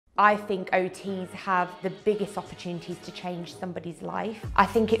I think OTs have the biggest opportunities to change somebody's life. I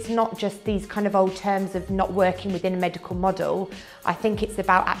think it's not just these kind of old terms of not working within a medical model. I think it's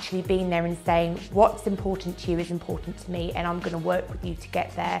about actually being there and saying what's important to you is important to me, and I'm going to work with you to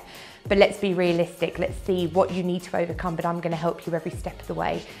get there. But let's be realistic, let's see what you need to overcome, but I'm going to help you every step of the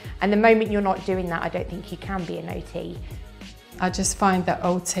way. And the moment you're not doing that, I don't think you can be an OT. I just find that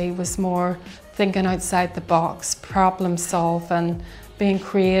OT was more thinking outside the box, problem solving, being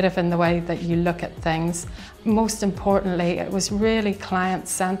creative in the way that you look at things. Most importantly, it was really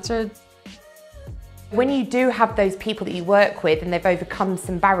client-centred. When you do have those people that you work with and they've overcome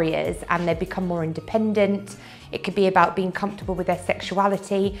some barriers and they've become more independent, it could be about being comfortable with their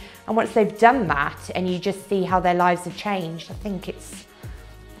sexuality, and once they've done that and you just see how their lives have changed, I think it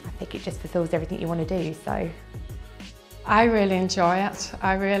just fulfills everything you want to do. So I really enjoy it.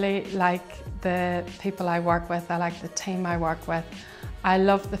 I really like the people I work with. I like the team I work with. I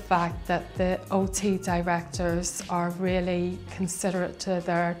love the fact that the OT directors are really considerate to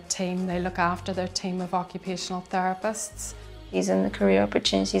their team. They look after their team of occupational therapists. And the career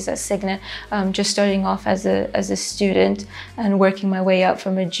opportunities at Cygnet, just starting off as a student and working my way up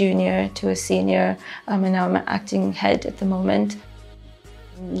from a junior to a senior, and now I'm acting head at the moment.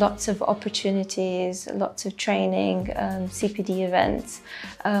 Lots of opportunities, lots of training, CPD events,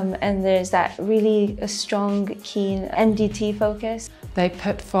 and there's that really a strong, keen MDT focus. They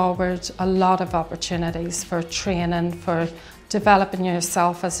put forward a lot of opportunities for training, for developing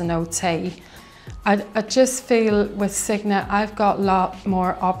yourself as an OT. I just feel with Cygnet I've got a lot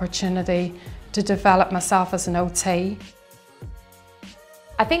more opportunity to develop myself as an OT.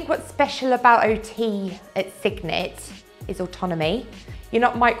 I think what's special about OT at Cygnet is autonomy. You're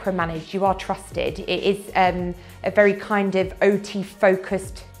not micromanaged, you are trusted. It is a very kind of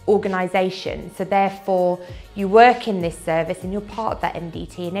OT-focused organisation, so therefore you work in this service and you're part of that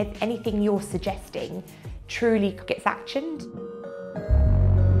MDT, and anything you're suggesting truly gets actioned.